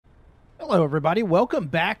Hello, everybody. Welcome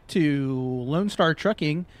back to LoneStar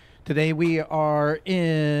Trucking. Today we are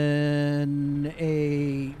in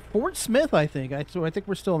a Fort Smith, I think. So I think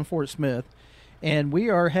we're still in Fort Smith. And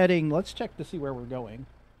we are heading, let's check to see where we're going.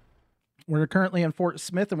 We're currently in Fort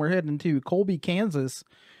Smith and we're heading to Colby, Kansas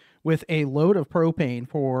with a load of propane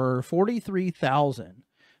for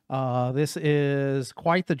 $43,000. This is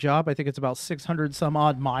quite the job. I think it's about 600 some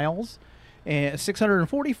odd miles and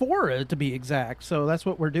 644 to be exact. So that's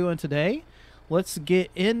what we're doing today. Let's get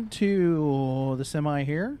into the semi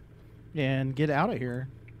here and get out of here.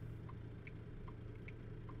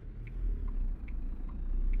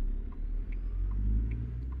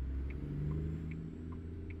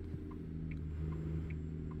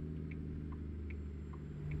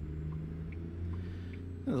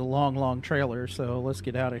 This is a long, long trailer, so let's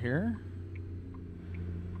get out of here.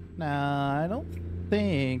 Nah, I don't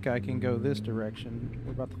think I can go this direction.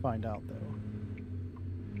 We're about to find out, though.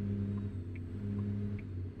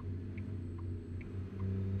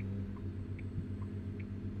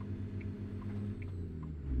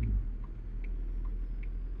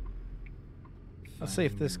 Let's see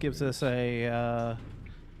if this gives us a,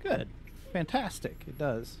 good. Fantastic. It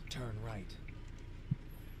does. Turn right.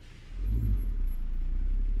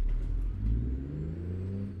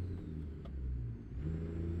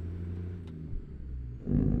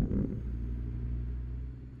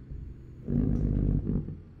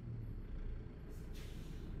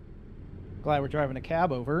 Glad we're driving a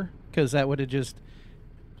cab over, because that would have just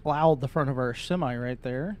plowed the front of our semi right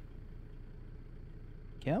there.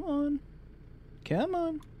 Come on. Come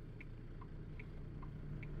on.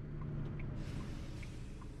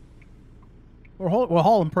 We're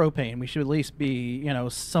hauling propane. We should at least be, you know,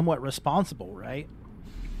 somewhat responsible, right?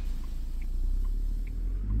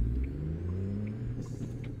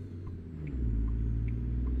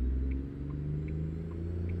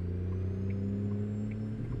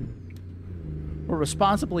 We'll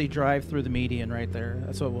responsibly drive through the median right there.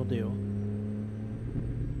 That's what we'll do.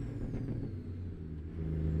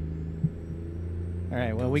 All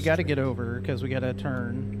right, well, we got to get over because we got to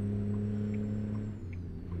turn.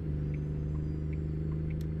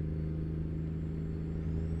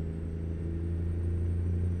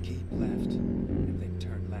 Keep left, and then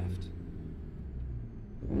turn left.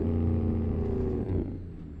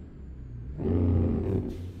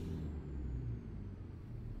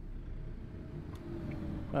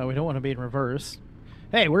 We don't want to be in reverse.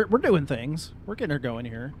 Hey, we're doing things. We're getting her going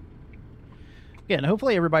here. Again,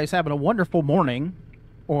 hopefully everybody's having a wonderful morning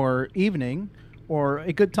or evening or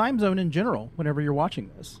a good time zone in general whenever you're watching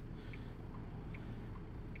this.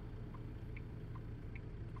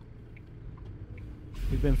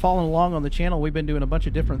 We've been following along on the channel. We've been doing a bunch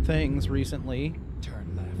of different things recently.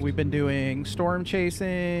 Turn left. We've been doing storm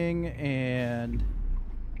chasing and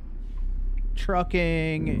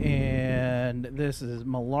trucking, and this is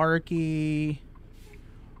malarkey.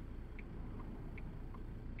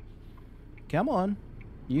 Come on.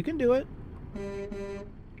 You can do it.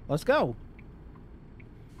 Let's go.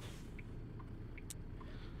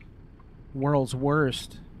 World's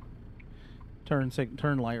worst turn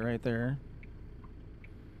light right there.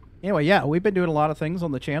 Anyway, yeah, we've been doing a lot of things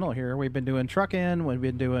on the channel here. We've been doing trucking. We've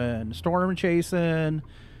been doing storm chasing.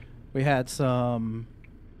 We had some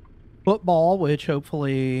football, which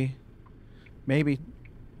hopefully maybe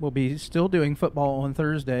we'll be still doing football on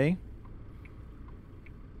Thursday.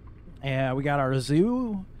 And we got our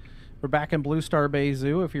zoo. We're back in Blue Star Bay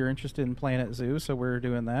Zoo if you're interested in Planet Zoo, so we're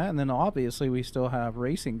doing that. And then obviously we still have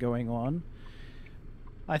racing going on.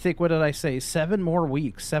 I think, what did I say? 7 more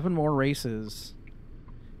weeks, 7 more races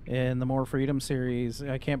in the More Freedom series.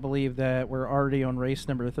 I can't believe that we're already on race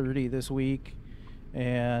number 30 this week,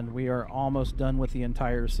 and we are almost done with the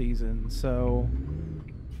entire season. So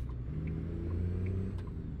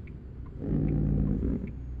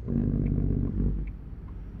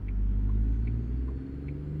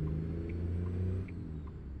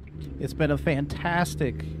it's been a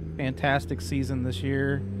fantastic, fantastic season this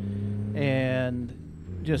year, and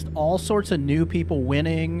just all sorts of new people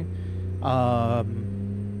winning.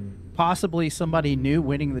 Possibly somebody new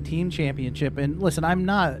winning the team championship. And listen, I'm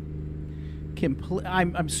not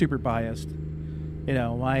I'm super biased. You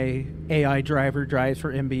know, my AI driver drives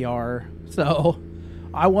for MBR, so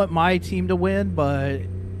I want my team to win, but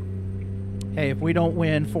hey, if we don't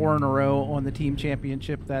win 4 in a row on the team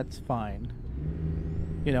championship, that's fine.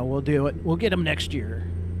 You know, we'll do it. We'll get them next year.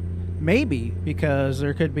 Maybe, because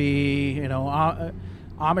there could be, you know,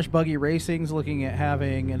 Amish Buggy Racing's looking at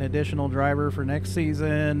having an additional driver for next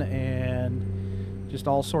season, and just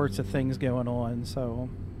all sorts of things going on. So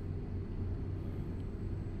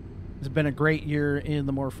It's been a great year in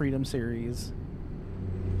the More Freedom series.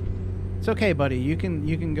 It's okay, buddy. You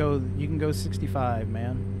can go 65,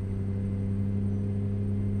 man.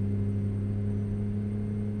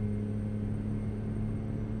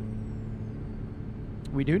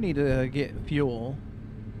 We do need to get fuel.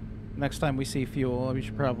 Next time we see fuel, we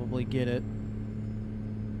should probably get it.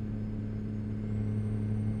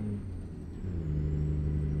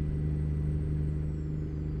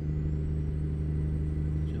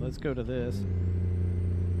 So let's go to this.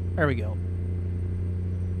 There we go.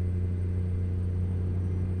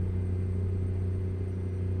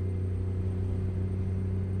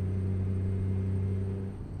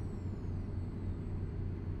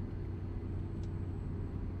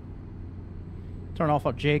 Turn off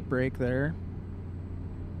a Jake brake there.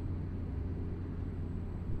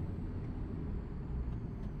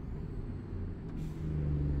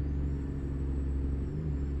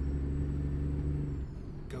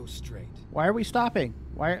 Go straight. Why are we stopping?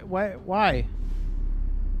 Why?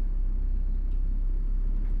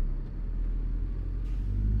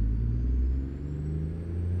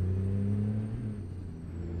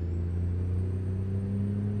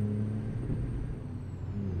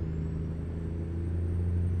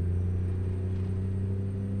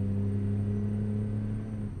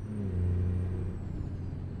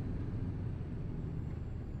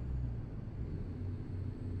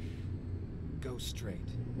 Go straight.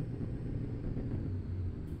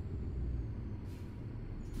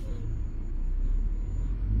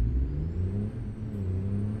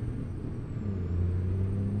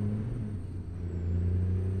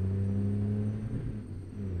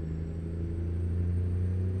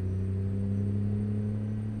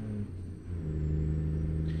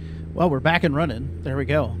 Well, we're back and running. There we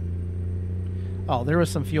go. Oh, there was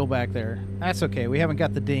some fuel back there. That's okay. We haven't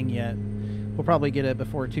got the ding yet. We'll probably get it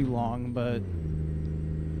before too long, but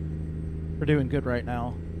we're doing good right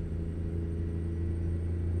now.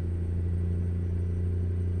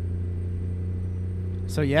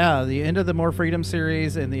 So yeah, the end of the More Freedom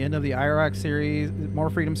series and the end of the IROC series, More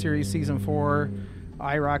Freedom series season 4,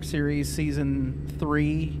 IROC series season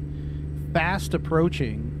 3, fast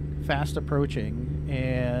approaching,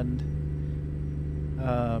 and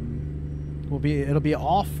it'll be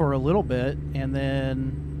off for a little bit, and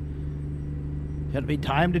then it'll be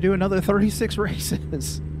time to do another 36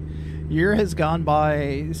 races. Year has gone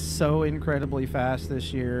by so incredibly fast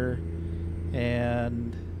this year,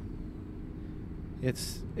 and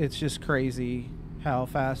it's just crazy how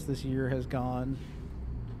fast this year has gone.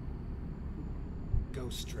 Go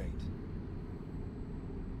straight.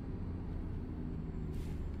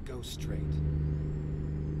 Go straight.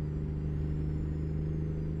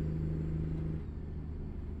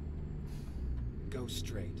 Go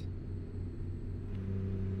straight.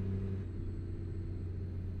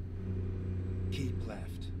 Keep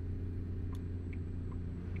left.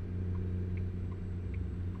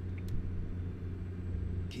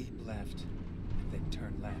 Keep left, then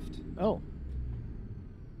turn left. Oh.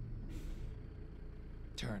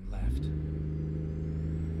 Turn left.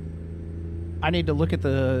 I need to look at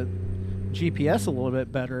the GPS a little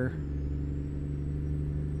bit better.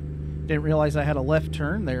 Didn't realize I had a left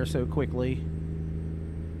turn there so quickly.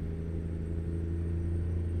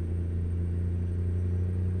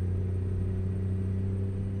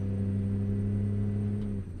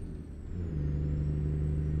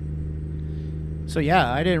 So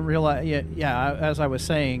yeah, I didn't realize. Yeah. As I was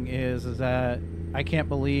saying, is that I can't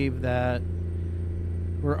believe that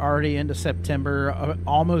we're already into September,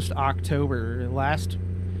 almost October. Last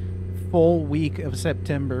full week of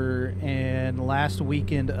September and last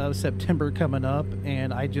weekend of September coming up,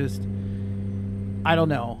 and I don't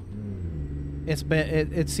know. It's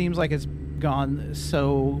been. It seems like it's gone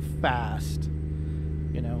so fast,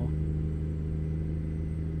 you know.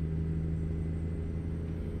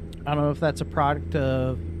 I don't know if that's a product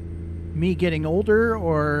of me getting older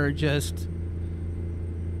or just,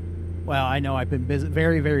 well, I know I've been busy,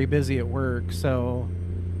 very, very busy at work, so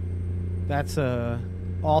that's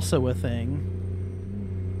also a thing.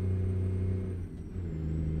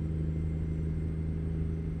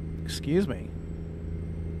 Excuse me.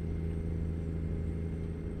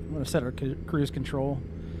 I'm going to set our cruise control.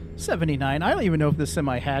 79. I don't even know if this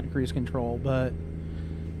semi had cruise control, but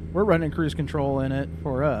we're running cruise control in it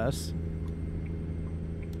for us.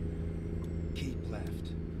 Keep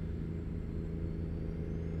left.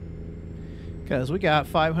 Because we got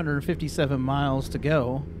 557 miles to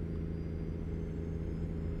go.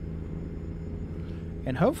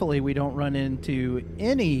 And hopefully we don't run into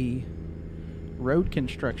any road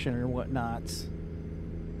construction or whatnots.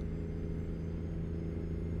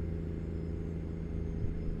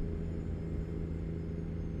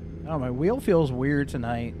 Oh, my wheel feels weird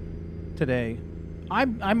today.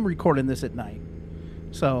 I'm recording this at night,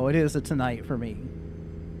 so it is a tonight for me.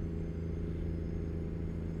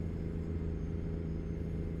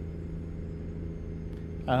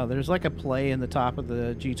 There's like a play in the top of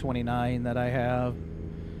the G29 that I have,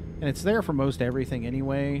 and it's there for most everything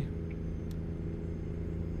anyway.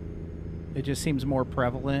 It just seems more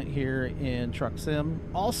prevalent here in Truck Sim.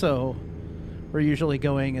 Also, we're usually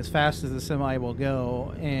going as fast as the semi will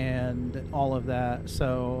go and all of that,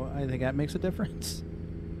 so I think that makes a difference.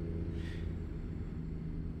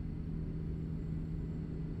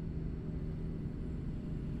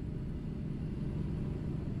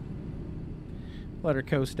 Let her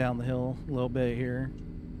coast down the hill a little bit here.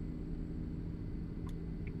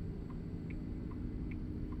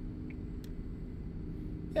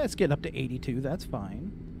 Yeah, it's getting up to 82. That's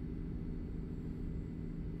fine.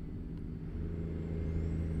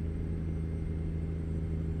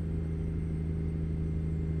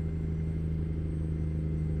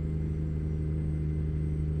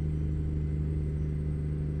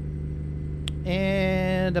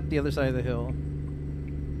 And up the other side of the hill.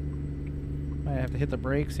 I have to hit the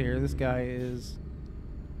brakes here. This guy is...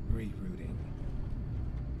 Rerouting.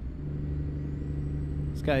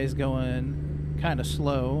 This guy is going kind of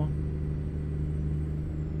slow.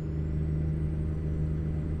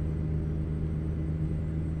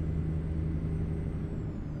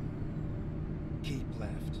 Keep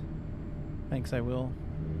left. Thanks, I will.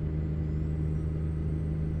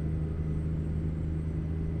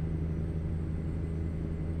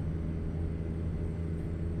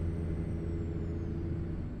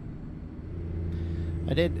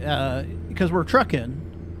 I did, because we're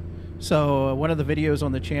trucking, so one of the videos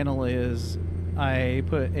on the channel is I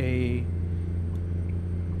put a...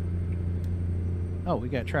 Oh, we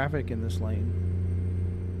got traffic in this lane.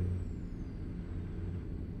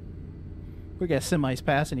 We got semis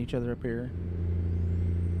passing each other up here.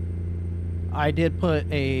 I did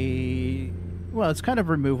put a... Well, it's kind of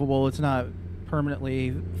removable. It's not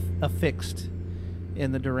permanently affixed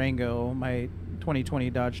in the Durango, my 2020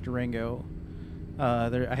 Dodge Durango.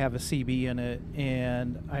 I have a CB in it,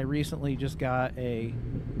 and I recently just got a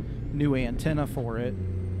new antenna for it.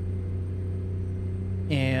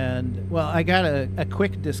 And, well, I got a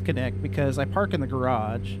quick disconnect because I park in the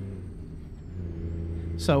garage.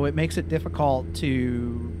 So it makes it difficult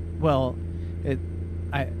to, well, let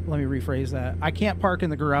me rephrase that. I can't park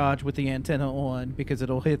in the garage with the antenna on because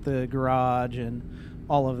it'll hit the garage and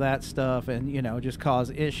all of that stuff and, you know, just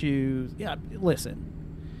cause issues. Yeah,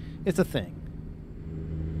 listen, it's a thing.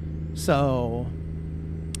 So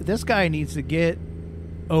this guy needs to get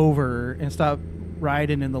over and stop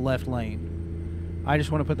riding in the left lane. I just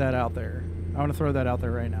want to put that out there. I want to throw that out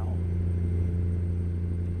there right now.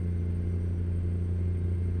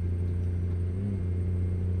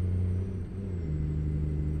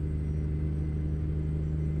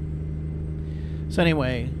 So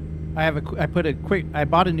anyway, I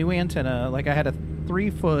bought a new antenna. Like I had a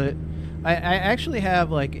 3-foot. I actually have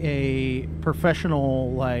like a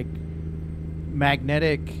professional like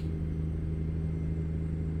magnetic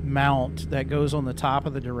mount that goes on the top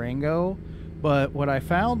of the Durango, but what I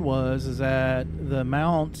found is that the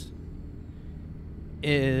mount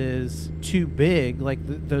is too big. Like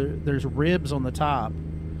there's ribs on the top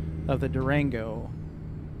of the Durango,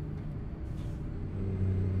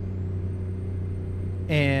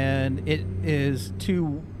 and it is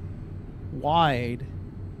too wide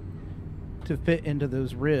to fit into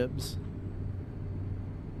those ribs.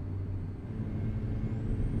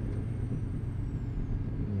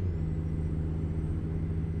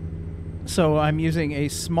 So I'm using a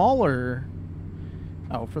smaller...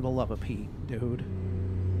 Oh, for the love of Pete, dude.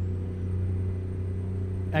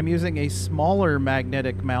 I'm using a smaller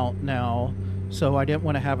magnetic mount now, so I didn't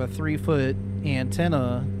want to have a 3-foot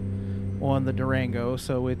antenna on the Durango,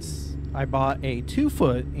 so I bought a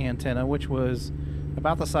 2-foot antenna, which was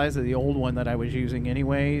about the size of the old one that I was using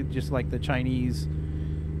anyway, just like the Chinese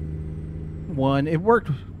one. It worked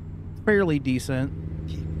fairly decent.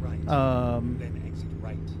 Keep right. Then exit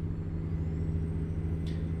right.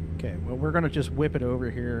 Okay, well, we're going to just whip it over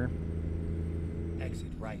here.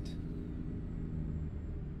 Exit right.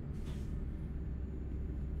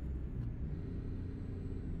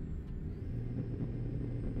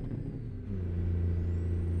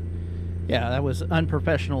 Yeah, that was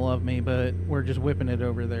unprofessional of me, but we're just whipping it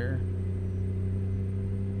over there.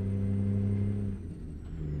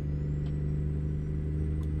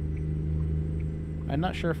 I'm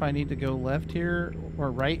not sure if I need to go left here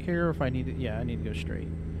or right here, or if I need to... Yeah, I need to go straight.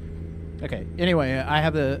 Okay, anyway, I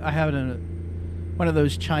have one of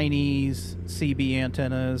those Chinese CB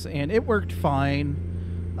antennas, and it worked fine,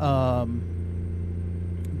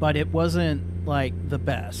 but it wasn't like the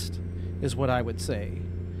best, is what I would say.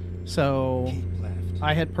 So Keep left.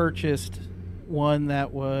 I had purchased one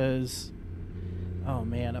that was, oh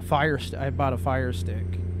man, I bought a Fire Stick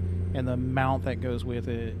and the mount that goes with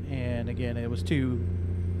it, and again, the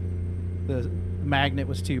magnet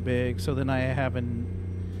was too big. So then I have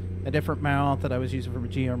a different mount that I was using for my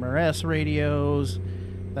GMRS radios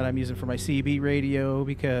that I'm using for my CB radio,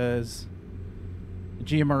 because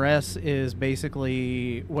GMRS is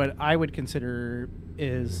basically what I would consider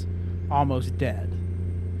is almost dead.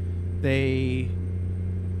 The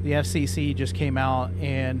FCC just came out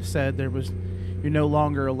and said you're no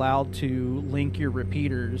longer allowed to link your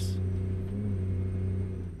repeaters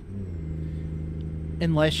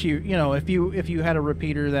unless if you had a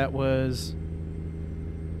repeater that was,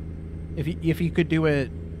 if you could do it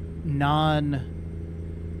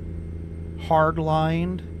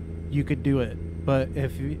non-hardlined, you could do it. But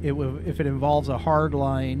if it involves a hard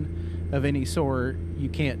line of any sort, you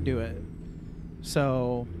can't do it.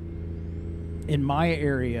 So in my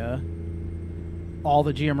area, all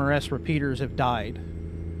the GMRS repeaters have died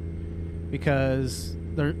because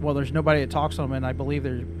there's nobody that talks on them, and I believe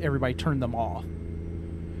everybody turned them off.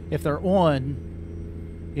 If they're on,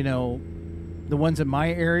 the ones in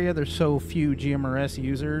my area, there's so few GMRS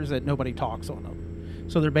users that nobody talks on them,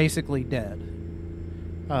 so they're basically dead.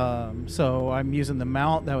 So I'm using the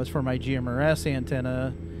mount that was for my GMRS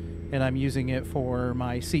antenna, and I'm using it for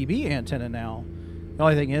my CB antenna now. The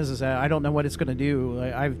only thing is that I don't know what it's going to do.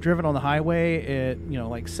 I've driven on the highway at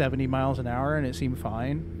like 70 miles an hour, and it seemed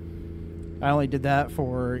fine. I only did that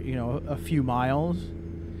for a few miles,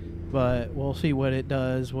 but we'll see what it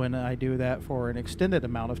does when I do that for an extended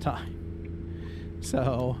amount of time.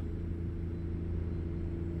 So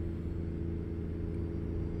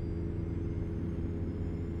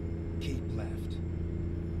Keep left.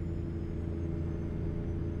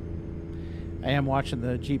 I am watching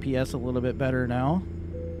the GPS a little bit better now.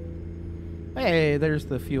 Hey, there's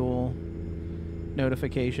the fuel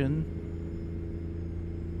notification.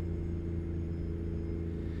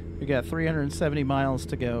 We got 370 miles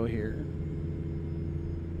to go here.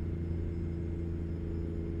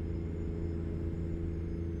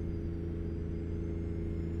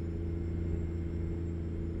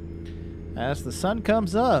 As the sun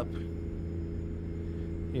comes up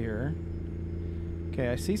here. Okay,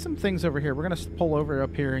 I see some things over here. We're going to pull over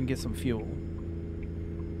up here and get some fuel.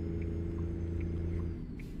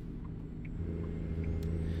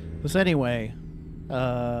 So anyway,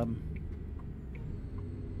 Recomputing.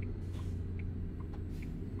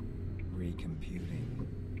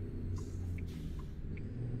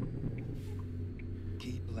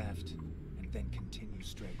 Keep left and then continue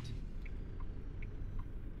straight.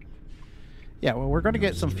 yeah, well, we're going to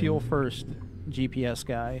get some fuel first, GPS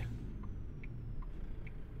guy.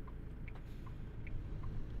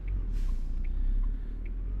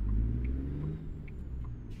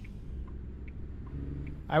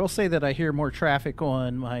 I will say that I hear more traffic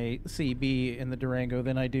on my CB in the Durango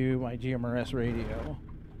than I do my GMRS radio.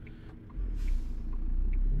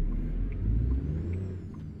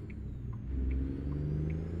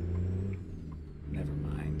 Never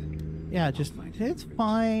mind. Yeah, I'll just, find it's a route.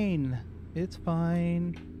 fine. It's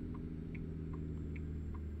fine.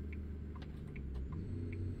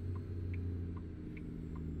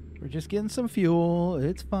 We're just getting some fuel.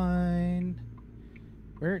 It's fine.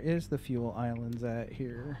 Where is the fuel islands at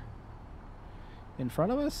here? In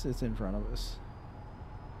front of us? It's in front of us.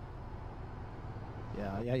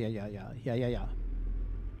 Yeah.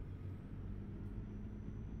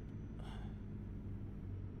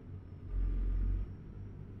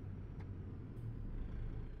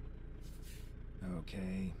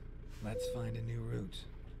 Okay, let's find a new route.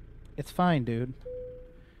 It's fine, dude.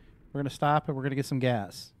 We're gonna stop and we're gonna get some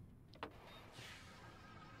gas.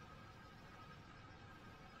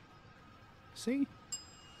 See?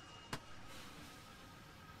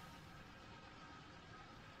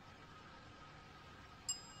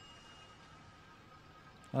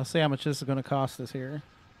 I'll see how much this is going to cost us here.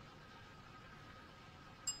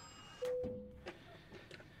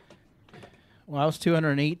 Well, that was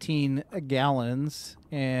 218 gallons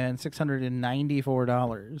and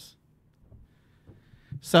 $694.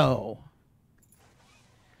 So,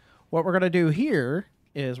 what we're going to do here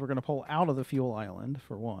is we're going to pull out of the fuel island,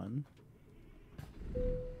 for one.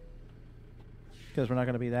 Because we're not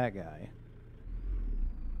going to be that guy.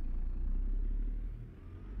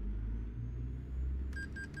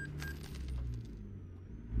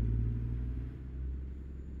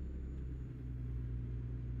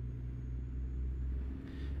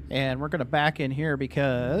 And we're going to back in here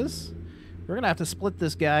because we're going to have to split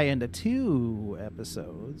this guy into 2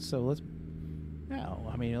 episodes. So let's... No,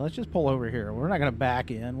 I mean, let's just pull over here. We're not going to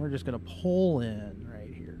back in. We're just going to pull in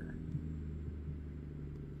right here.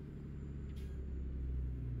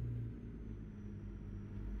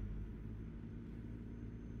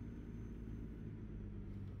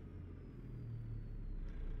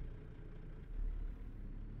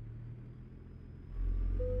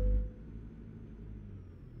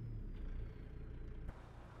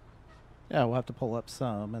 Yeah, we'll have to pull up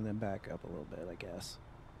some and then back up a little bit, I guess.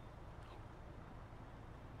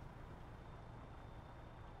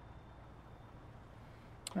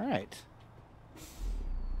 All right.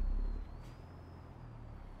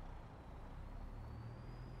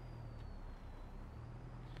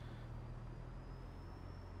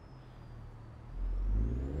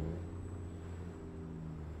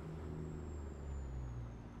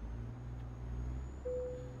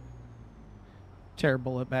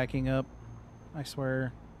 Terrible at backing up, I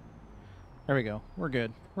swear. There we go. We're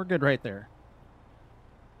good. We're good right there.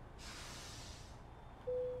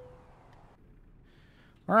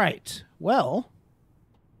 All right. Well,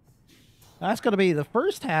 that's going to be the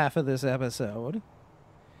first half of this episode.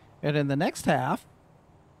 And in the next half,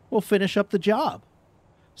 we'll finish up the job.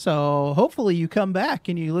 So hopefully you come back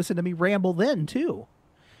and you listen to me ramble then, too.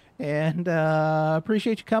 And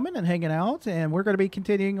appreciate you coming and hanging out. And we're going to be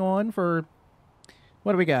continuing on for...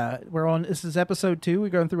 What do we got? We're on... This is episode 2. We're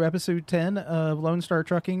going through episode 10 of LoneStar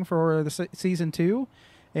Trucking for the season 2.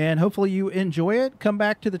 And hopefully you enjoy it. Come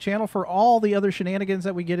back to the channel for all the other shenanigans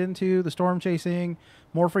that we get into. The storm chasing,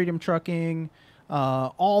 more freedom trucking,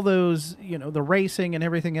 all those, you know, the racing and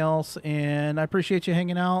everything else. And I appreciate you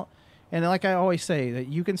hanging out. And like I always say, that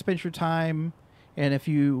you can spend your time. And if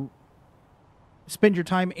you spend your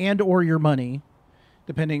time and or your money,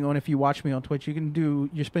 depending on if you watch me on Twitch,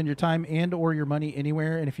 you spend your time and or your money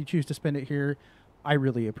anywhere. And if you choose to spend it here, I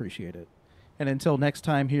really appreciate it. And until next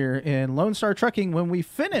time here in LoneStar Trucking, when we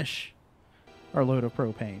finish our load of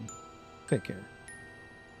propane, take care.